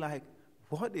 they were like,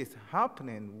 what is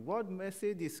happening? What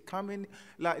message is coming?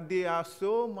 Like, they are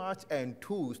so much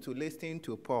enthused to listen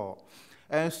to Paul.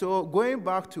 And so going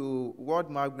back to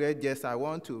what Margaret just, I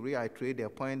want to reiterate the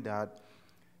point that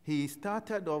he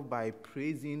started off by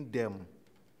praising them.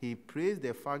 He praised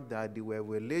the fact that they were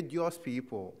religious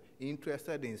people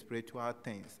interested in spiritual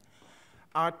things.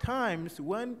 At times,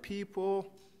 when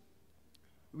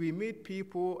we meet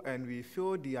people and we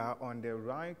feel they are on the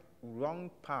wrong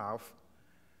path,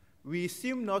 we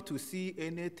seem not to see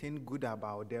anything good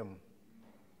about them.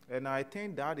 And I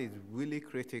think that is really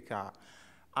critical.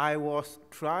 I was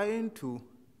trying to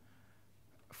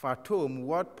fathom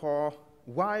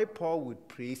why Paul would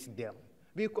praise them.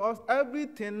 Because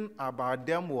everything about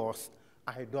them was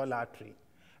idolatry.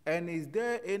 And is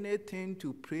there anything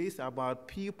to praise about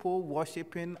people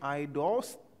worshiping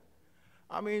idols?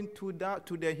 I mean, to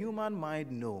the human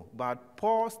mind, no. But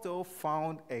Paul still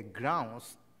found a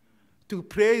grounds to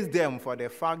praise them for the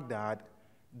fact that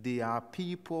they are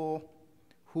people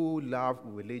who love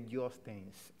religious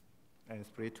things. And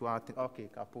spirituality, okay,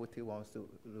 Capote wants to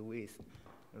Luis,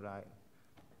 right?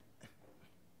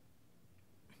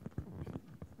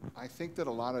 I think that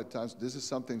a lot of times this is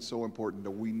something so important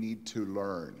that we need to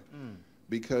learn.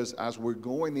 Because as we're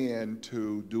going in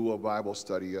to do a Bible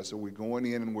study, as we're going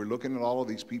in and we're looking at all of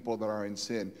these people that are in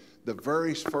sin, the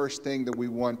very first thing that we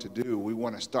want to do, we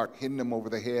want to start hitting them over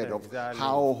the head of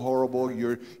how horrible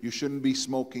you shouldn't be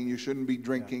smoking, you shouldn't be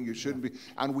drinking, you shouldn't be,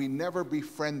 and we never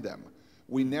befriend them.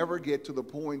 We never get to the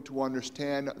point to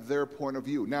understand their point of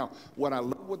view. Now, what I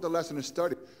love with the lesson is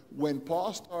study, when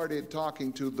Paul started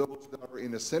talking to those that are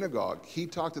in the synagogue, he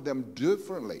talked to them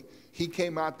differently. He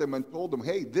came at them and told them,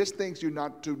 hey, this thing's you're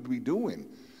not to be doing.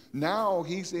 Now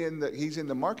he's in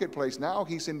the marketplace. Now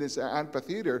he's in this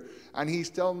amphitheater, and he's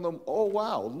telling them, oh,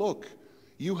 wow, look,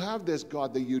 you have this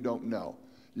God that you don't know.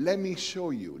 Let me show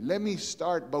you. Let me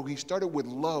start. But he started with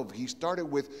love. He started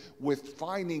with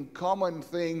finding common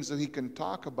things that he can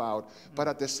talk about, but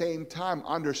at the same time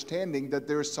understanding that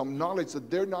there's some knowledge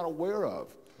that they're not aware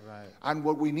of. Right. And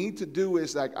what we need to do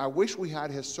is, like, I wish we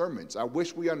had his sermons. I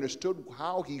wish we understood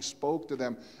how he spoke to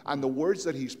them and the words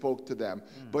that he spoke to them.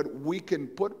 But we can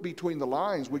put between the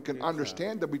lines. We can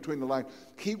understand that between the lines.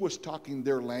 He was talking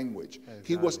their language. Exactly.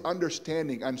 He was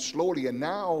understanding, and slowly, and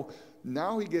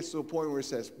now he gets to a point where he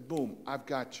says, boom, I've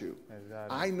got you.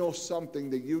 Exactly. I know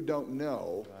something that you don't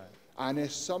know. Right. And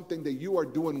it's something that you are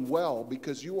doing well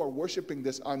because you are worshiping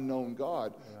this unknown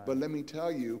God. Right. But let me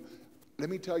tell you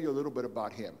a little bit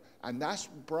about him. And that's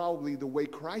probably the way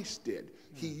Christ did.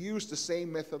 He used the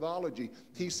same methodology.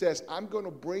 He says, I'm going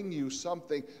to bring you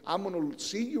something. I'm going to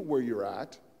see you where you're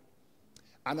at.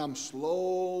 And I'm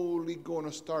slowly going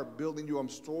to start building you. I'm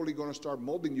slowly going to start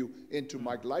molding you into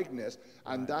my likeness.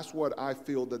 And that's what I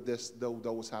feel that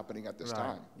that was happening at this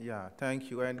time. Yeah,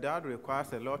 thank you. And that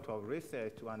requires a lot of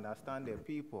research to understand the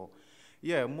people.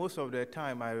 Yeah, most of the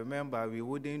time I remember we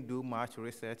wouldn't do much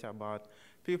research about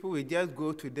people. We just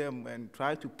go to them and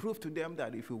try to prove to them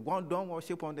that if you don't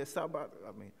worship on the Sabbath,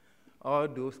 I mean, all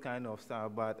those kind of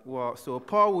stuff. But, well, so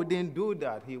Paul wouldn't do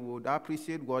that. He would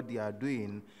appreciate what they are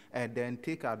doing and then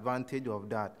take advantage of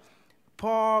that.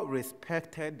 Paul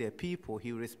respected the people.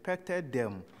 He respected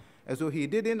them. And so he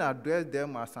didn't address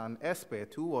them as an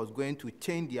expert who was going to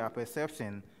change their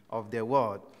perception of the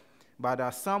world, but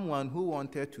as someone who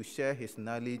wanted to share his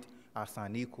knowledge as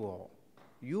an equal.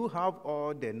 You have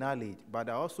all the knowledge, but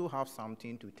I also have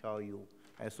something to tell you.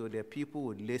 And so the people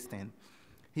would listen.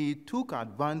 He took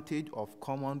advantage of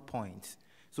common points.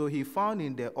 So he found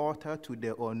in the altar to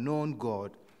the unknown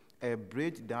God a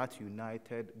bridge that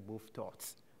united both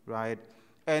thoughts, right?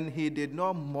 And he did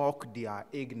not mock their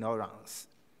ignorance.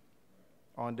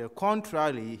 On the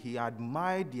contrary, he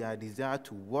admired their desire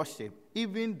to worship,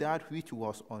 even that which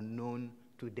was unknown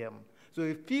to them. So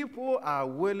if people are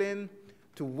willing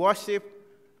to worship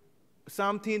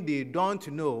something they don't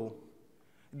know,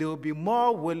 they will be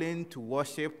more willing to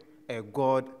worship a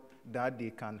God that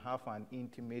they can have an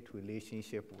intimate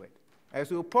relationship with. And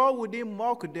so Paul wouldn't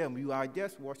mock them. You are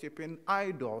just worshiping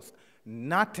idols,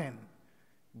 nothing.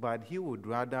 But he would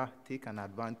rather take an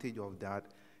advantage of that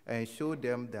and show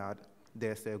them that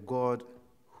there's a God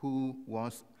who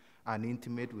wants an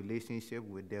intimate relationship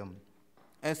with them.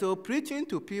 And so preaching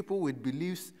to people with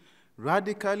beliefs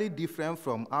radically different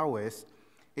from ours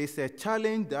is a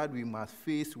challenge that we must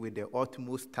face with the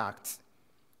utmost tact.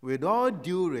 With all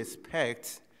due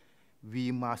respect,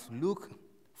 we must look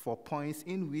for points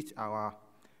in which our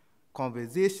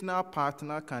conversational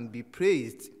partner can be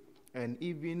praised and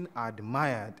even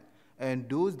admired, and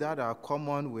those that are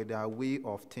common with our way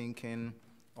of thinking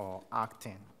or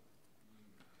acting.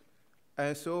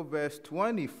 And so verse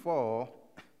 24,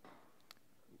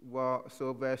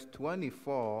 verse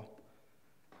 24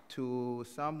 to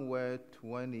somewhere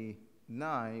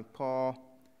 29, Paul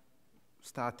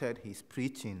started his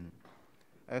preaching.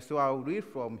 And so I'll read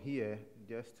from here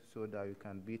just so that you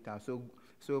can beat time.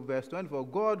 So verse 24,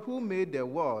 God who made the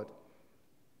world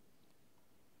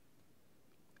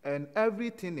and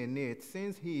everything in it,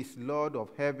 since he is Lord of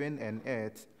heaven and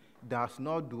earth, does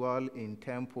not dwell in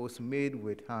temples made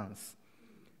with hands,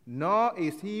 nor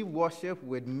is he worshipped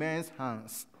with men's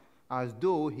hands, as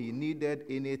though he needed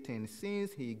anything,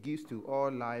 since he gives to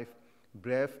all life,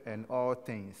 breath, and all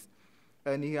things.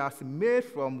 And he has made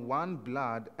from one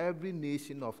blood every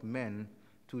nation of men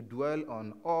to dwell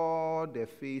on all the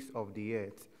face of the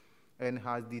earth, and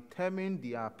has determined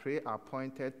their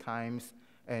pre-appointed times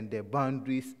and the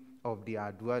boundaries of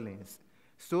their dwellings,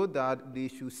 so that they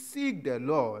should seek the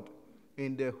Lord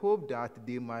in the hope that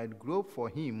they might grope for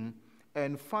him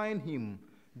and find him,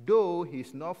 though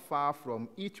he's not far from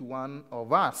each one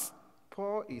of us.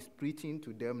 Paul is preaching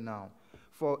to them now.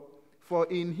 For For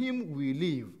in him we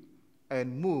live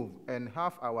and move and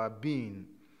have our being,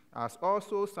 as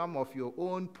also some of your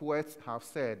own poets have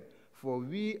said, for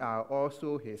we are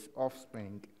also his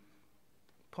offspring.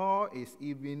 Paul is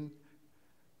even,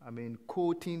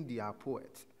 quoting their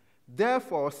poets.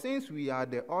 Therefore, since we are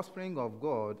the offspring of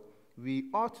God, we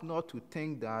ought not to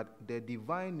think that the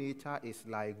divine nature is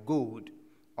like gold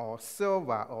or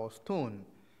silver or stone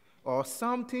or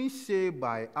something shaped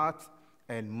by art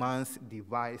and man's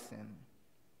devising.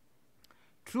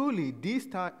 Truly,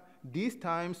 these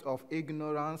times of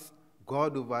ignorance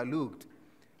God overlooked,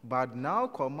 but now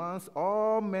commands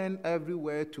all men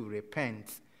everywhere to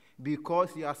repent,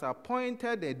 because he has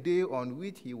appointed a day on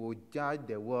which he will judge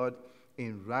the world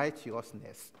in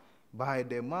righteousness by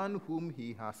the man whom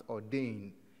he has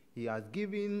ordained. He has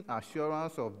given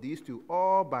assurance of this to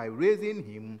all by raising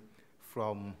him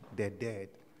from the dead.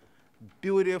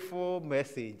 Beautiful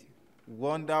message,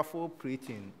 wonderful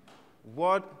preaching.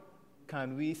 What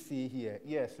can we see here?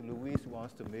 Yes, Luis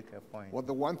wants to make a point. Well,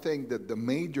 the one thing that the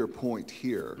major point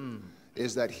here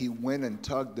is that he went and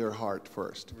tugged their heart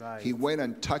first. Right. He went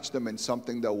and touched them in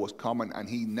something that was common, and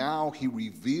he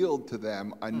revealed to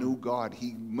them a new God.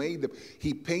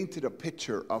 He painted a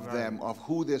picture of them, of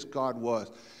who this God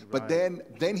was. But then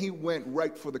he went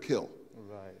right for the kill.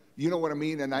 Right. You know what I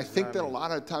mean? And I think that a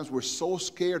lot of times we're so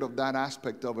scared of that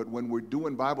aspect of it when we're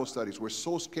doing Bible studies. We're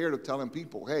so scared of telling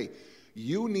people, hey,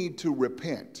 you need to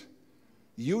repent.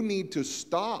 You need to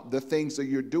stop the things that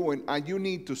you're doing, and you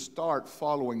need to start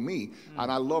following me.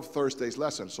 And I love Thursday's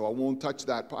lesson, so I won't touch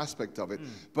that aspect of it.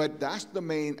 But that's the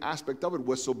main aspect of it.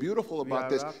 What's so beautiful about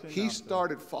this, he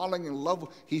started falling in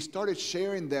love. He started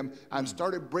sharing them and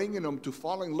started bringing them to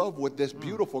fall in love with this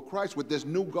beautiful Christ, with this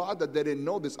new God that they didn't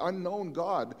know, this unknown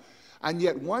God. And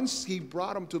yet once he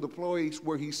brought them to the place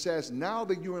where he says, now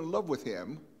that you're in love with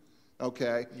him,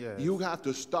 okay, you have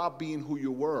to stop being who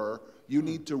you were. You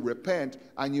need to repent,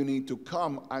 and you need to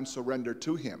come and surrender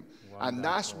to him. Wonderful. And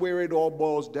that's where it all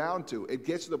boils down to. It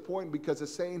gets to the point because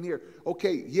it's saying here,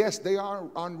 okay, yes, they are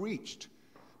unreached,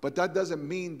 but that doesn't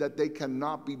mean that they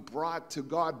cannot be brought to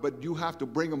God, but you have to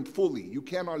bring them fully. You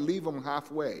cannot leave them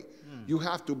halfway. You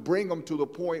have to bring them to the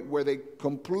point where they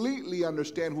completely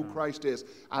understand who Christ is,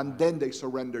 and then they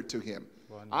surrender to him.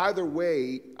 Either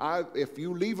way, if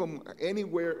you leave them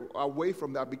anywhere away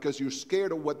from that because you're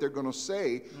scared of what they're going to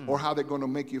say or how they're going to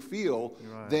make you feel,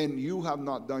 then you have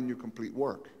not done your complete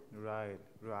work. Right.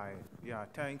 Yeah,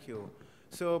 thank you.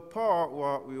 So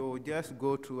Paul, we will just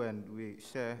go through and we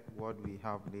share what we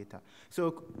have later.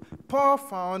 So Paul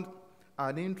found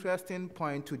an interesting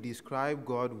point to describe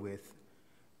God with,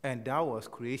 and that was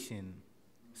creation.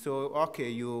 So, okay,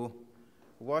 you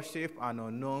worship an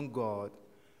unknown God,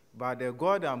 but the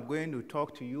God I'm going to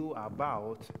talk to you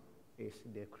about is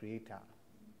the Creator.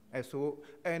 And so,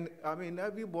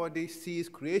 everybody sees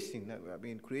creation.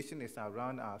 Creation is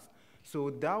around us. So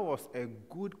that was a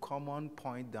good common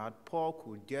point that Paul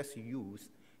could just use,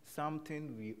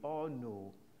 something we all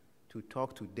know, to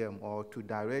talk to them or to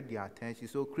direct their attention.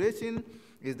 So creation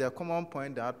is the common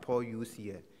point that Paul used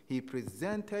here. He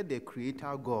presented the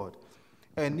Creator God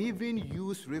and even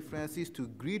used references to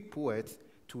Greek poets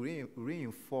to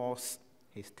reinforce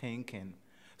his thinking.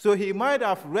 So he might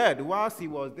have read, whilst he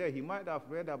was there, he might have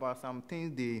read about some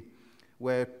things they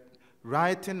were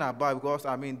writing about, because,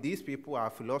 these people are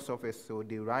philosophers, so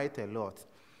they write a lot.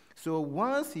 So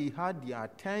once he had their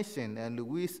attention, and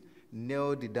Louis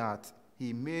nailed that,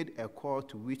 he made a call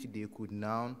to which they could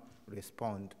now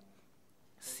respond.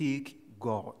 Seek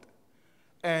God.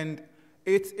 And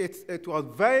it was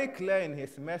very clear in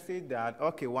his message that,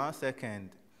 okay, 1 second,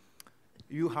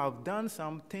 you have done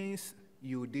some things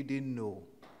you didn't know.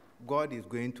 God is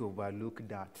going to overlook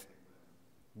that.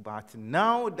 But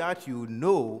now that you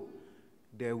know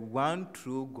the one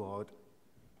true God,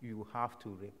 you have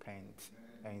to repent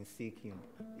and seek him.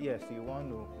 Yes, you want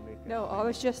to make No, I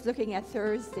was just looking at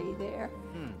Thursday there,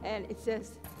 and it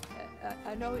says,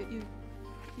 I know you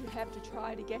have to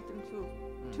try to get them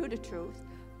to the truth,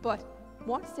 but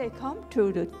once they come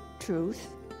to the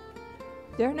truth,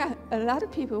 a lot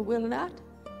of people will not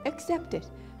accept it.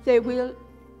 They will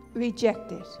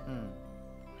reject it.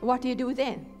 What do you do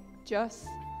then? Just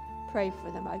pray for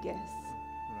them, I guess.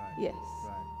 Right. Yes.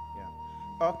 Right.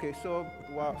 Yeah. Okay. So,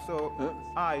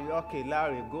 okay,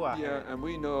 Larry, go ahead. Yeah, and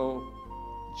we know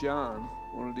John,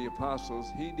 one of the apostles,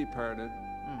 he departed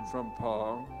from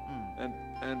Paul,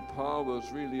 and Paul was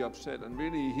really upset, and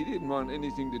really he didn't want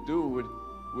anything to do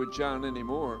with John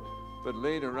anymore. But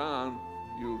later on,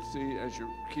 you'll see as you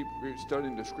keep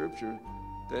studying the scripture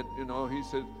that, he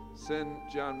said, send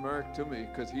John Mark to me,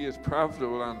 because he is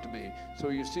profitable unto me. So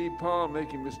you see Paul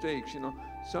making mistakes.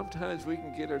 Sometimes we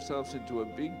can get ourselves into a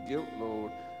big guilt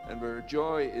load, and where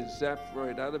joy is zapped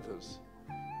right out of us.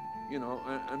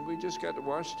 And we just got to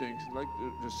watch things, like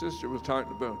the sister was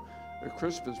talking about at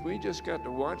Christmas. We just got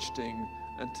to watch things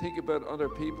and think about other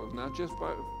people, not just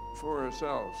for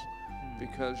ourselves.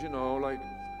 Because, like,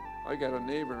 I got a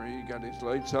neighbor, he got his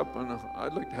lights up, and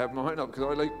I'd like to have mine up, because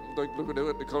I like looking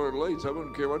at the colored lights. I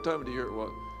wouldn't care what time of the year it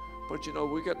was. But,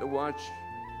 we got to watch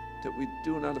that we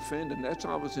do not offend, and that's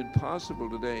almost impossible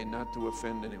today, not to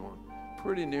offend anyone.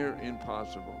 Pretty near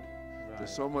impossible. Right.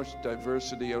 There's so much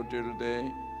diversity out there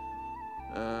today.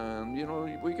 And,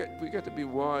 we got to be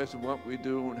wise in what we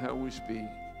do and how we speak.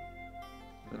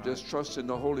 And just trust in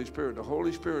the Holy Spirit. The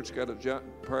Holy Spirit's got a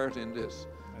part in this.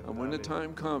 And when the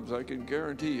time comes, I can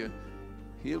guarantee you,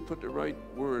 He'll put the right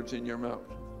words in your mouth,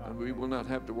 and we will not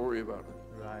have to worry about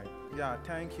it. Right. Yeah,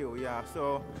 thank you. Yeah,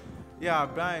 so, yeah,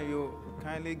 Brian, you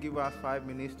kindly give us 5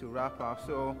 minutes to wrap up.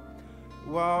 So,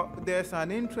 well, there's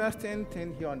an interesting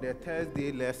thing here on the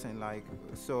Thursday lesson,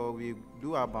 so we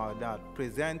do about that,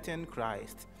 presenting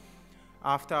Christ.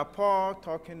 After Paul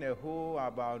talking a whole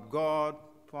about God,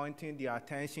 pointing the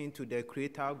attention to the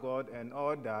Creator God and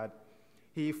all that,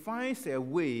 he finds a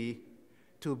way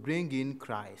to bring in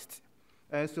Christ.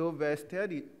 And so verse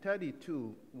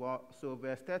 32,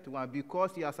 verse 31,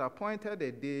 because he has appointed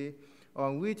a day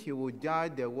on which he will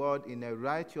judge the world in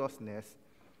righteousness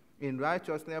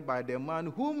by the man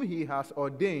whom he has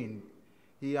ordained.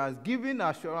 He has given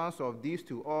assurance of this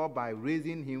to all by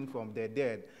raising him from the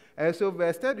dead. And so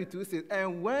verse 32 says,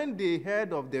 and when they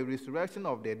heard of the resurrection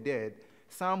of the dead,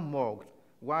 some mocked,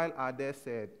 while others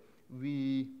said,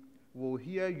 we will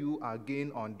hear you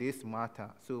again on this matter.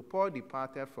 So Paul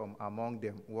departed from among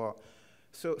them. Well,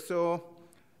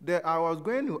 I was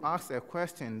going to ask a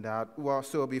question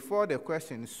so before the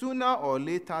question, sooner or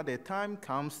later the time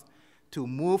comes to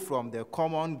move from the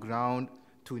common ground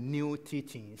to new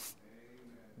teachings.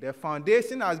 Amen. The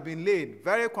foundation has been laid.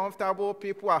 Very comfortable.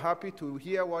 People are happy to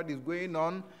hear what is going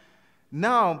on.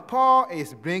 Now, Paul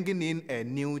is bringing in a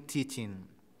new teaching.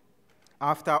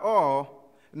 After all,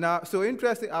 so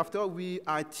interesting, after all, we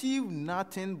achieve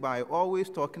nothing by always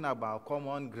talking about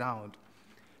common ground.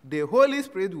 The Holy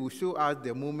Spirit will show us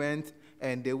the moment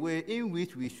and the way in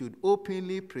which we should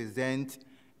openly present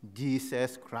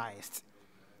Jesus Christ.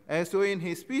 And so in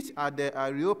his speech at the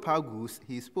Areopagus,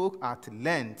 he spoke at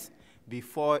length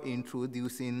before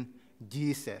introducing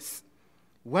Jesus.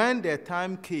 When the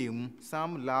time came,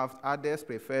 some laughed, others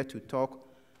preferred to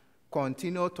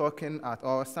continue talking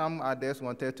or some others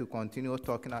wanted to continue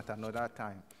talking at another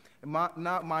time.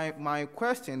 My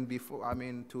question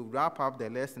to wrap up the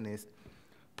lesson is,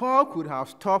 Paul could have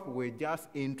stopped with just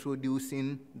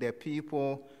introducing the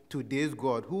people to this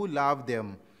God who loved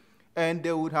them, and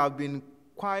they would have been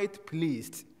quite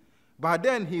pleased. But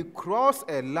then he crossed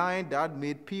a line that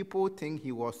made people think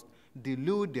he was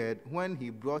deluded when he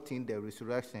brought in the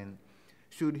resurrection.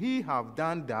 Should he have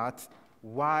done that?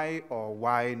 Why or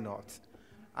why not?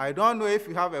 I don't know if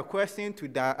you have a question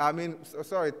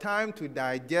time to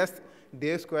digest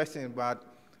this question, but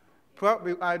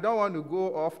probably I don't want to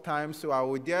go off time, so I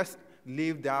will just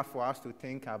leave that for us to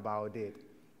think about it.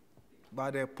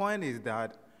 But the point is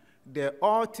that the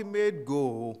ultimate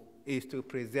goal is to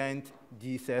present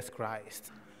Jesus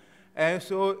Christ. And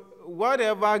so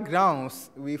whatever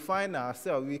grounds we find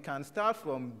ourselves, we can start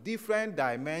from different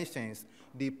dimensions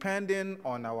depending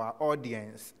on our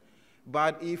audience.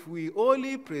 But if we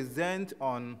only present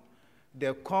on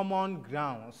the common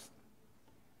grounds,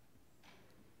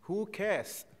 who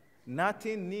cares?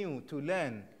 Nothing new to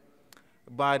learn.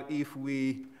 But if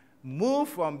we move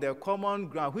from the common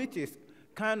ground, which is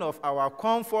kind of our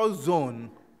comfort zone,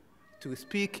 to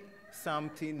speak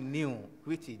something new,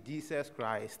 which is Jesus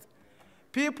Christ,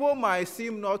 people might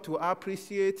seem not to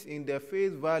appreciate in the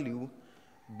face value,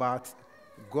 but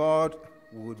God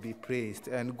would be praised.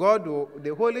 And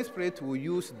the Holy Spirit will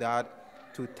use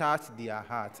that to touch their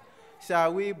heart.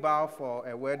 Shall we bow for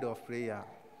a word of prayer?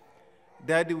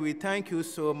 Daddy, we thank you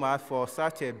so much for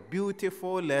such a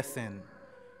beautiful lesson.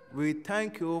 We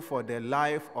thank you for the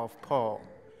life of Paul.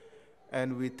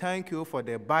 And we thank you for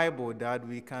the Bible, that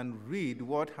we can read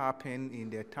what happened in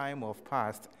the time of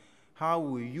past,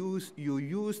 how you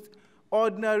used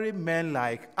ordinary men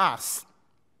like us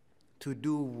to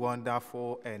do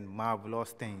wonderful and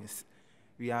marvelous things.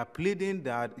 We are pleading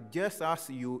that just as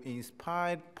you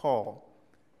inspired Paul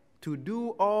to do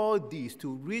all this,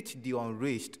 to reach the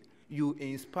unreached, you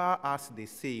inspire us the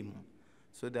same,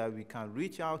 so that we can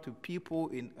reach out to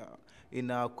people in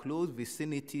our close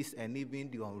vicinities and even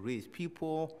the unreached,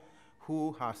 people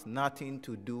who has nothing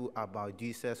to do about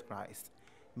Jesus Christ.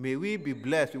 May we be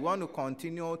blessed. We want to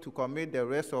continue to commit the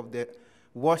rest of the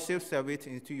worship service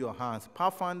into your hands.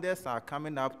 Pathfinders are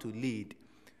coming up to lead.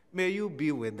 May you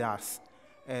be with us,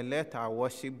 and let our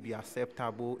worship be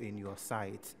acceptable in your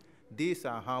sight. This is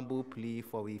our humble plea,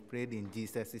 for we prayed in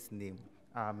Jesus' name.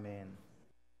 Amen.